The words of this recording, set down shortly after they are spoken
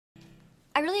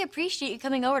I really appreciate you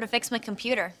coming over to fix my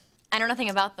computer. I know nothing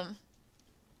about them.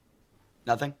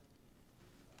 Nothing?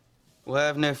 Well,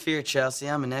 have no fear, Chelsea.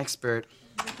 I'm an expert.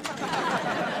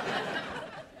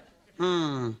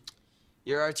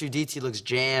 Your R2-D2 looks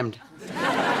jammed.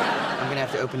 I'm gonna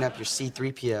have to open up your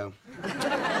C3PO.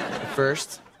 But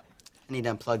first, I need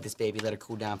to unplug this baby, let it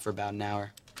cool down for about an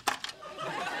hour.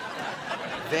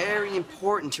 Very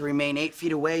important to remain 8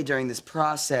 feet away during this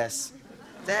process.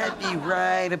 That'd be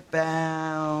right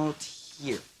about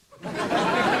here.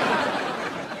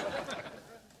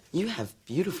 You have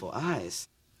beautiful eyes.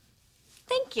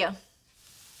 Thank you.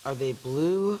 Are they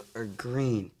blue or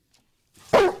green?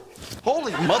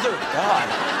 Holy mother of God!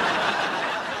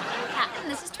 Patton,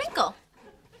 this is Twinkle.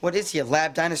 What is he, a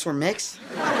lab dinosaur mix?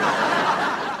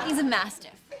 He's a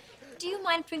mastiff. Do you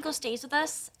mind if Twinkle stays with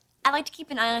us? I like to keep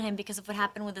an eye on him because of what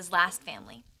happened with his last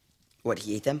family. What,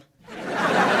 he ate them?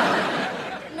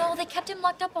 No, they kept him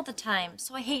locked up all the time,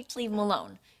 so I hate to leave him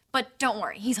alone. But don't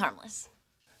worry, he's harmless.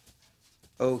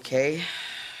 Okay.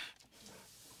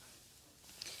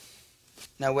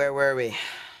 Now, where were we?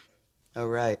 Oh,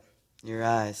 right. Your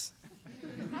eyes.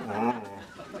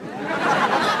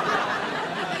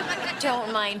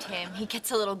 Don't mind him. He gets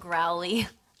a little growly.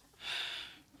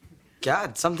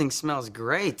 God, something smells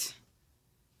great.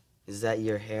 Is that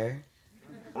your hair?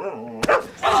 Oh, God!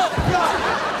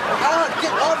 Ah,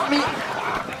 get off me!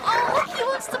 Oh, look, he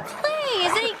wants to play.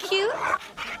 Isn't he cute?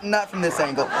 Not from this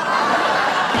angle.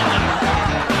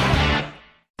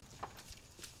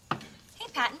 Hey,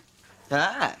 Patton.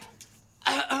 Hi.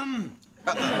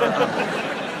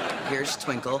 Here's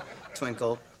Twinkle,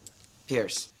 Twinkle,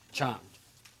 Pierce. Charmed.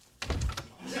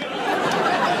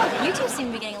 You two seem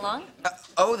to be getting along.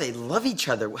 Oh, they love each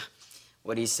other.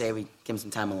 What do you say we give them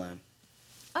some time alone?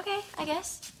 Okay, I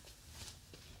guess.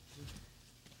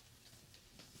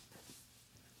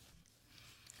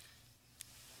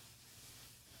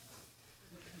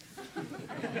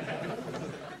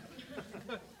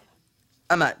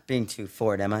 I'm not being too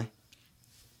forward, am I?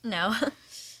 No.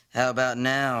 How about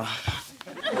now?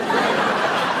 What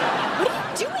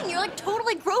are you doing? You're like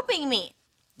totally groping me.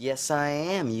 Yes, I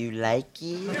am. You like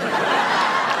it?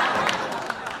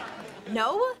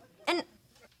 No? And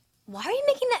why are you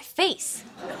making that face?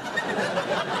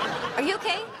 Are you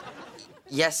okay?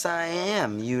 Yes, I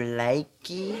am. You like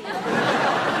it?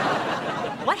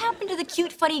 What happened to the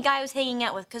cute, funny guy I was hanging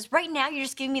out with? Because right now you're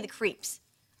just giving me the creeps.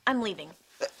 I'm leaving.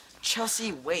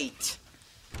 Chelsea, wait.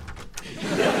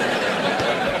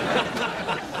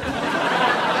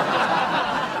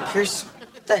 Pierce,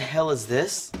 what the hell is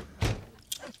this?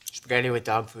 Spaghetti with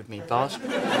dog food meatballs.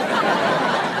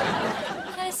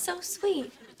 That is so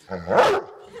sweet.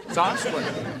 Sauce? What?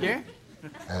 Here?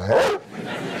 Did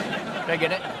I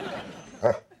get it?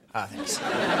 Oh, thanks.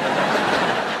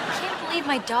 I can't believe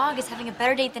my dog is having a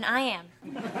better date than I am.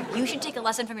 You should take a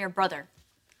lesson from your brother.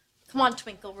 Come on,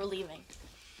 Twinkle, we're leaving.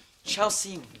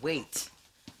 Chelsea, wait.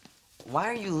 Why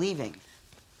are you leaving?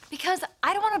 Because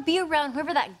I don't want to be around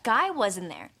whoever that guy was in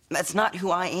there. That's not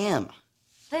who I am.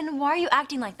 Then why are you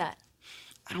acting like that?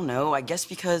 I don't know. I guess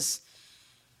because...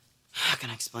 How can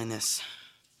I explain this?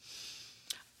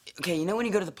 Okay, you know when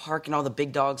you go to the park and all the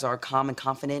big dogs are calm and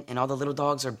confident and all the little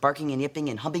dogs are barking and yipping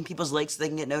and humping people's legs so they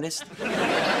can get noticed?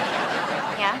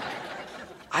 Yeah?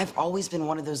 I've always been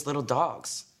one of those little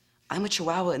dogs. I'm a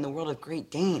Chihuahua in the world of Great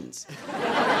Danes.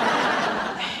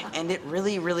 And it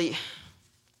really...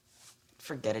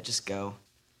 Forget it, just go.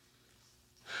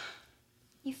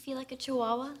 You feel like a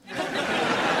Chihuahua?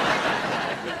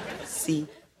 See?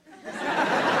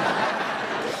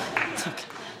 Look,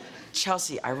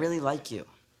 Chelsea, I really like you.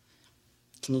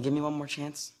 Can you give me one more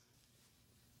chance?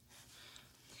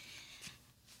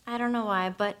 I don't know why,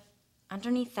 but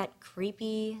underneath that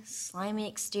creepy, slimy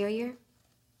exterior,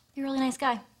 you're a really nice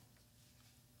guy.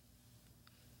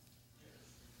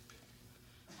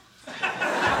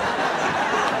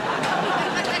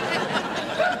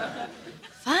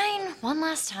 Fine, one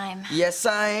last time. Yes,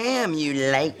 I am. You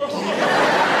like me?